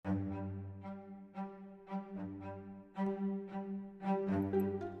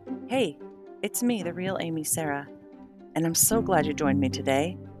Hey, it's me, the real Amy Sarah, and I'm so glad you joined me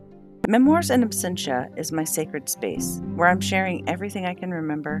today. Memoirs in Absentia is my sacred space where I'm sharing everything I can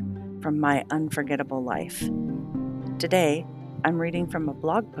remember from my unforgettable life. Today, I'm reading from a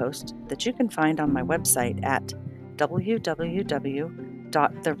blog post that you can find on my website at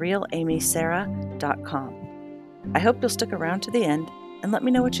www.therealamysarah.com. I hope you'll stick around to the end and let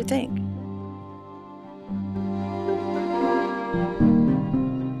me know what you think.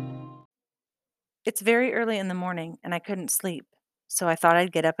 It's very early in the morning and I couldn't sleep, so I thought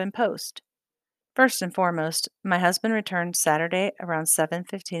I'd get up and post. First and foremost, my husband returned Saturday around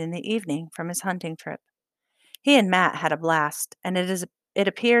 7:15 in the evening from his hunting trip. He and Matt had a blast, and it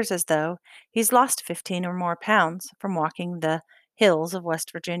appears as though he's lost 15 or more pounds from walking the hills of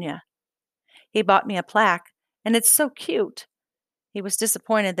West Virginia. He bought me a plaque, and it's so cute. He was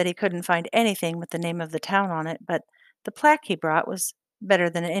disappointed that he couldn't find anything with the name of the town on it, but the plaque he brought was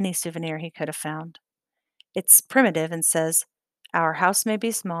better than any souvenir he could have found. It's primitive and says, "Our house may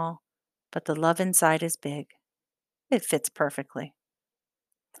be small, but the love inside is big." It fits perfectly.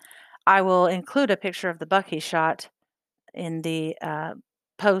 I will include a picture of the buck he shot in the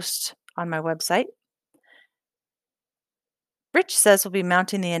post on my website. Rich says we'll be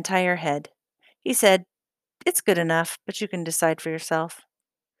mounting the entire head. He said, "It's good enough, but you can decide for yourself."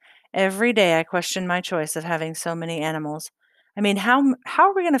 Every day I question my choice of having so many animals. I mean, how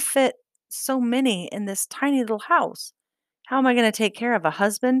are we going to fit so many in this tiny little house? How am I going to take care of a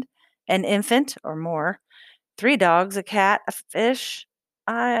husband, an infant or more, 3 dogs, a cat, a fish?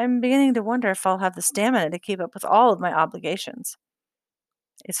 I'm beginning to wonder if I'll have the stamina to keep up with all of my obligations.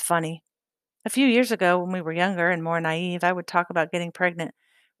 It's funny. A few years ago, when we were younger and more naive, I would talk about getting pregnant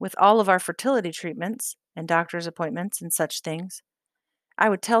with all of our fertility treatments and doctor's appointments and such things. I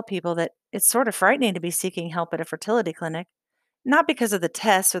would tell people that it's sort of frightening to be seeking help at a fertility clinic, not because of the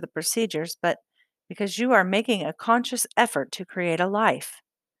tests or the procedures, but because you are making a conscious effort to create a life.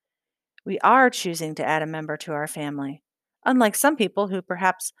 We are choosing to add a member to our family, unlike some people who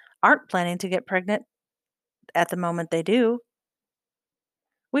perhaps aren't planning to get pregnant at the moment they do.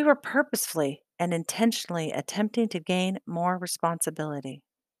 We were purposefully and intentionally attempting to gain more responsibility.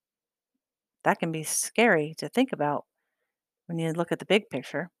 That can be scary to think about when you look at the big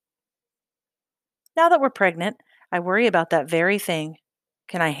picture. Now that we're pregnant, I worry about that very thing.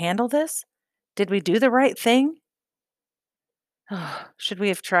 Can I handle this? Did we do the right thing? Should we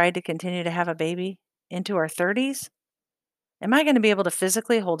have tried to continue to have a baby into our 30s? Am I going to be able to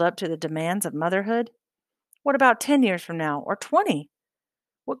physically hold up to the demands of motherhood? What about 10 years from now or 20?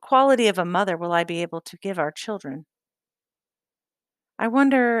 What quality of a mother will I be able to give our children? I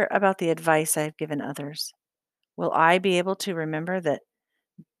wonder about the advice I've given others. Will I be able to remember that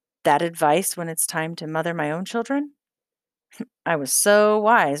advice when it's time to mother my own children? I was so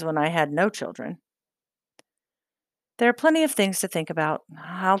wise when I had no children. There are plenty of things to think about.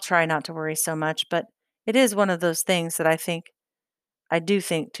 I'll try not to worry so much, but it is one of those things that I do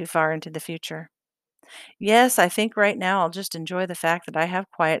think too far into the future. Yes, I think right now I'll just enjoy the fact that I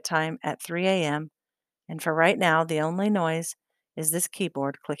have quiet time at 3 a.m. And for right now, the only noise is this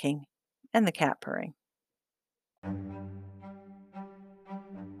keyboard clicking and the cat purring.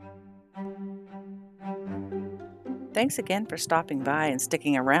 Thanks again for stopping by and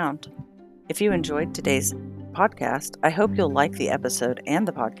sticking around. If you enjoyed today's podcast, I hope you'll like the episode and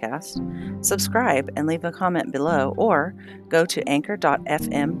the podcast, subscribe and leave a comment below, or go to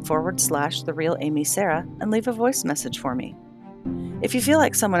anchor.fm/The Real Amy Sarah and leave a voice message for me. If you feel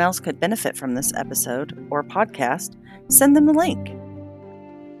like someone else could benefit from this episode or podcast, send them the link.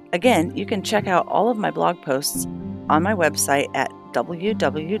 Again, you can check out all of my blog posts on my website at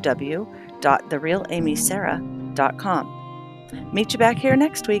www.therealamysarah.com. Meet you back here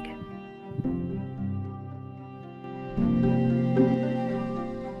next week.